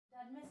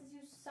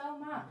so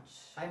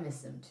much. I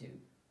miss him too.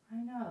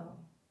 I know.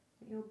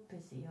 But you're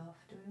busy off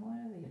doing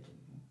whatever you're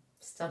doing.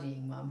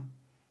 Studying, Mum.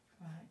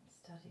 Right,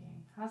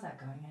 studying. How's that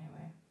going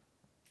anyway?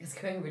 It's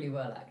going really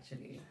well,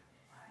 actually.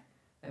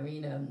 Right. I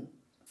mean,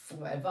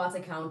 advanced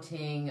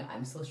accounting,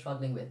 I'm still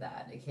struggling with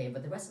that, okay?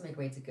 But the rest of my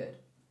grades are good.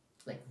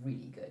 Like,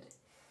 really good.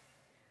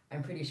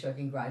 I'm pretty sure I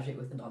can graduate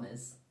with an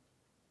honours.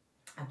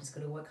 I've just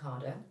got to work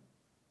harder,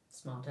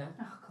 smarter.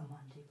 Oh, come on,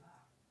 Deepa.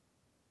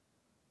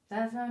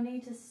 There's no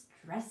need to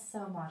stress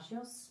so much.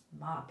 You're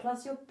smart.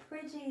 Plus, you're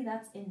pretty.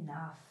 That's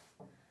enough.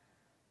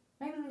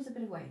 Maybe lose a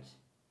bit of weight.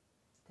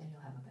 Then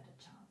you'll have a better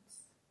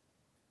chance.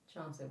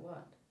 Chance at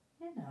what?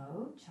 You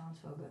know, chance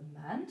for a good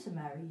man to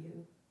marry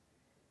you.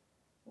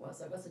 What's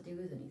that got to do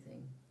with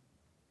anything?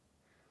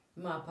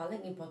 Ma,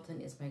 paling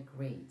important is my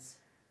grades.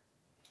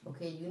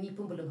 Okay, uni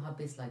pun belum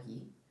habis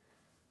lagi.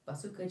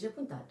 Lepas tu kerja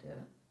pun tak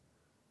ada.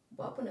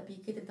 Buat apa nak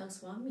fikir tentang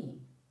suami?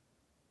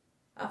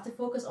 I have to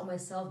focus on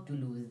myself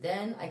dulu.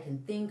 Then I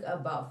can think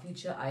about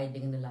future I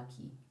dengan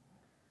lelaki.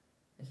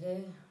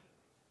 Okay?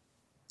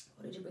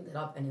 Why did you bring that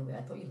up anyway?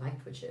 I thought you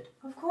liked Richard.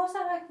 Of course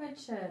I like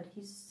Richard.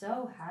 He's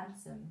so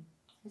handsome.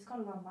 He's got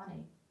a lot of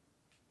money.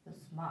 You're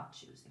smart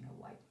choosing a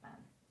white man.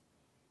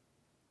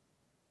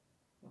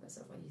 Why is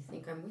that why you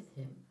think I'm with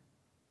him?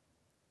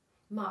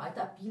 Ma, I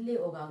tak pilih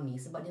orang ni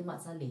sebab dia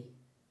mat saleh.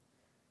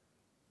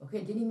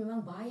 Okay, dia ni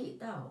memang baik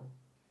tau.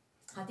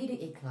 Hati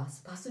dia ikhlas,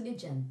 lepas tu dia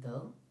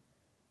gentle.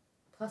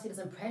 Plus he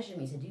doesn't pressure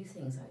me to do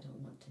things I don't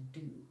want to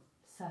do.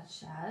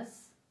 Such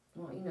as?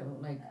 Well, you know,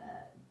 like...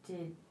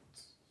 did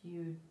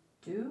you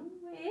do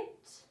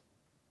it?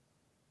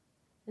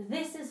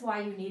 This is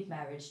why you need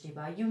marriage,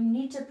 Diba. You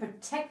need to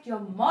protect your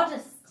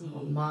modesty.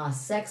 Oh, Ma,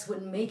 sex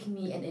would make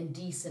me an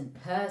indecent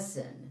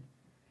person.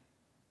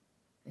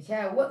 Okay,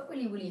 I work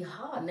really, really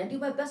hard and I do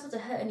my best not to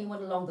hurt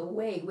anyone along the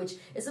way, which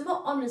is a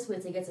more honest way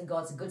to get to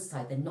God's good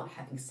side than not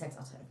having sex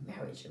outside of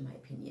marriage, in my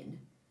opinion.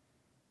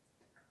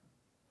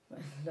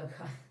 Look,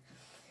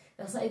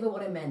 that's not even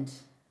what I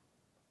meant.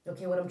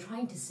 Okay, what I'm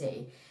trying to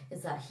say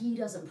is that he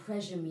doesn't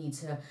pressure me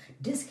to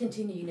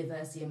discontinue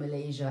university in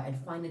Malaysia and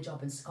find a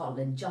job in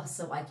Scotland just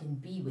so I can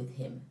be with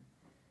him.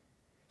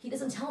 He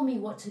doesn't tell me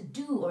what to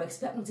do or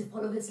expect me to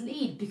follow his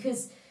lead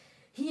because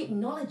he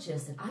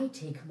acknowledges that I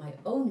take my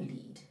own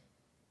lead.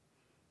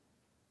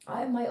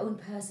 I am my own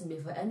person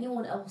before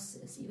anyone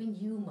else's, even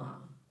you,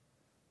 Ma.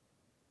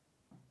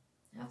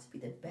 I have to be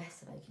the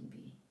best that I can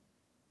be.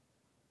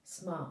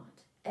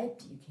 Smart,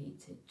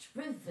 educated,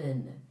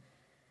 driven.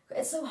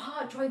 It's so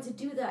hard trying to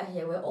do that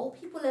here, where all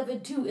people ever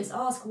do is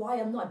ask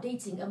why I'm not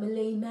dating a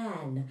Malay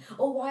man,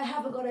 or why I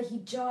haven't got a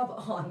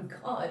hijab on.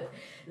 God,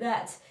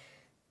 that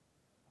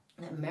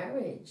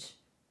marriage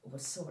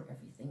would sort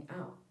everything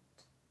out.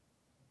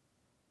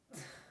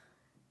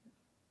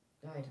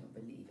 I don't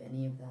believe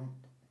any of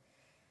that.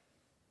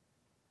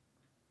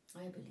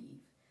 I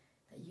believe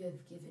that you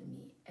have given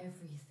me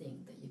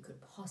everything that you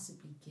could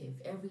possibly give,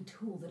 every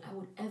tool that I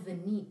would ever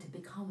need to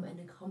become an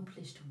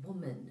accomplished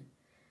woman.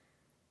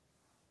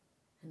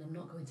 And I'm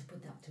not going to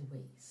put that to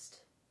waste.